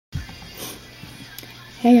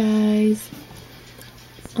Hey guys,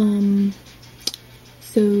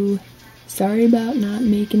 so sorry about not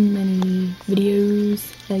making many videos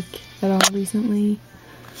at all recently.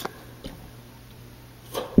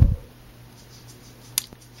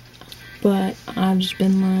 But I've just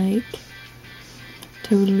been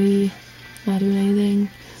totally not doing anything,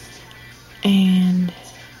 and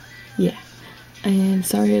yeah, and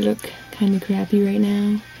sorry I look kind of crappy right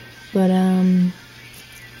now, but I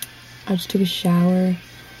just took a shower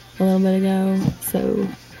a little bit ago, so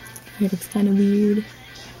it looks kind of weird.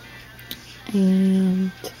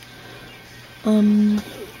 And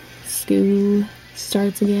school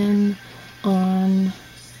starts again on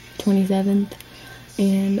 27th,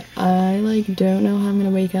 and I don't know how I'm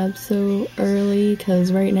gonna wake up so early,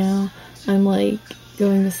 because right now I'm going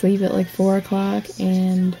to sleep at 4 o'clock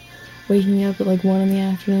and waking up at 1 in the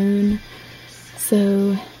afternoon,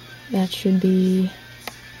 so that should be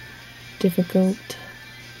difficult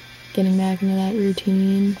getting back into that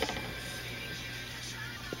routine.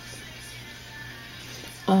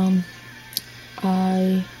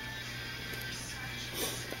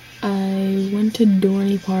 I went to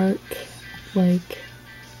Dorney Park a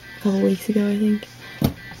couple weeks ago, I think,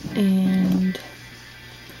 and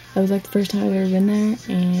that was the first time I've ever been there,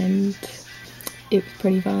 and it was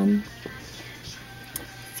pretty fun.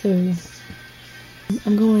 So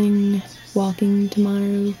I'm going walking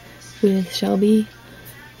tomorrow with Shelby,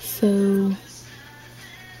 so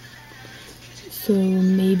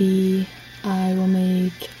maybe I will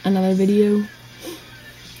make another video,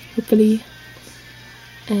 hopefully,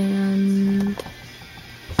 and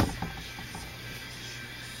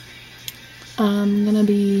I'm gonna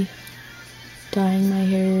be dyeing my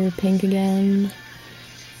hair pink again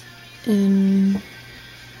in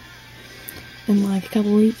a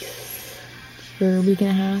couple weeks, or a week and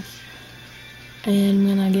a half, and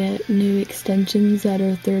I'm gonna get new extensions that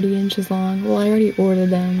are 30 inches long. Well, I already ordered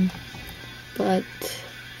them, but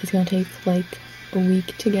it's gonna take a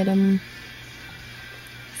week to get them,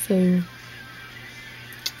 so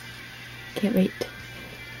can't wait.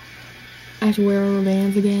 I have to wear rubber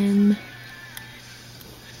bands again,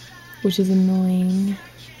 which is annoying.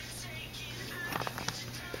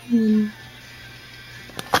 And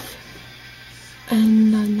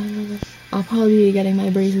I'll probably be getting my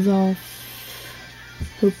braces off,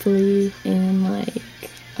 hopefully in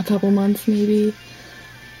a couple months maybe.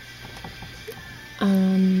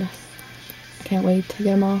 Can't wait to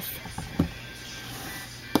get them off.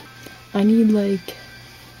 I need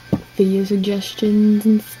video suggestions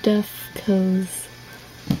and stuff, because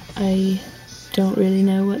I don't really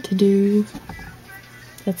know what to do.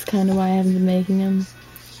 That's kind of why I haven't been making them,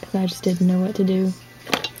 because I just didn't know what to do.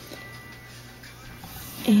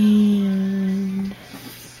 And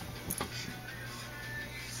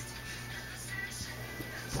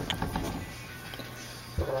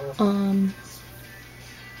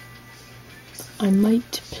I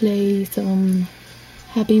might play some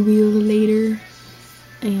Happy Wheels later,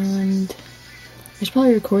 and I should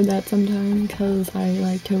probably record that sometime, because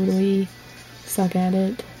I totally suck at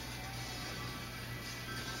it.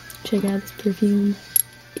 Check out this perfume.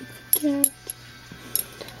 Cat.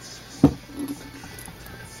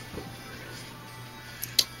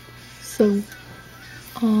 So,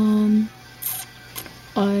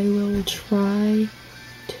 I will try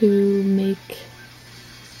to make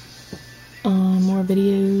more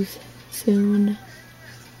videos soon.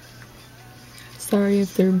 Sorry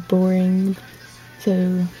if they're boring,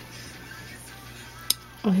 so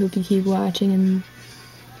I hope you keep watching and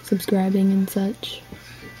subscribing and such.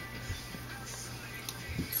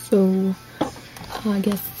 So I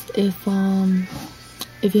guess if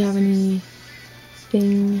you have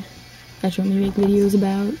anything that you want me to make videos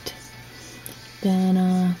about,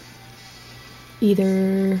 then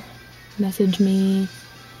either message me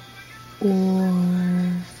or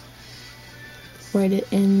write it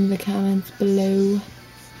in the comments below.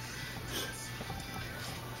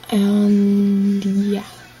 And yeah,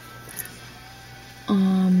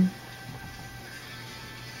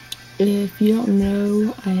 if you don't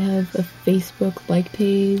know, I have a Facebook like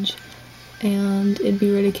page, and it'd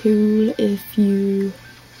be really cool if you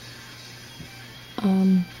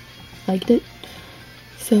liked it.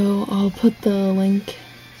 So I'll put the link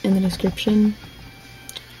in the description,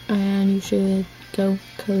 and you should go,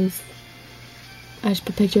 because I just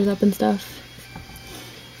put pictures up and stuff.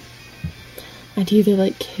 My teeth are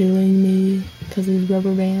killing me because of these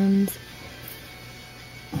rubber bands.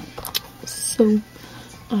 So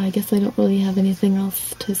I guess I don't really have anything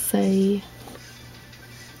else to say,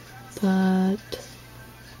 but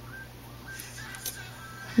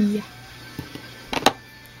yeah.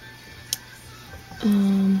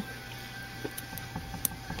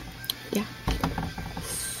 Yeah.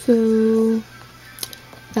 So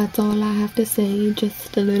that's all I have to say,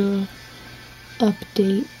 just a little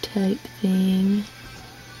update type thing.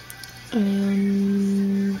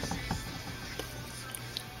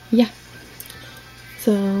 Yeah.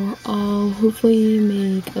 So I'll hopefully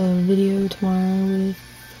make a video tomorrow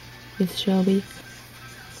with Shelby.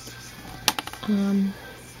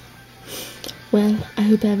 Well, I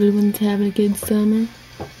hope everyone's having a good summer.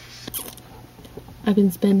 I've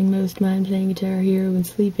been spending most of mine playing Guitar Hero and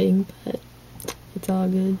sleeping, but it's all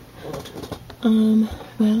good.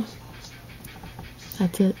 Well,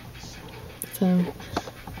 that's it. So,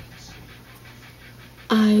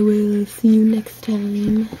 I will see you next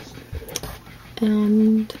time,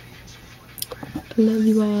 and I love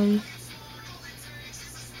you all.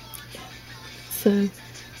 So,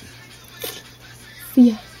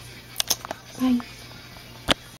 see ya.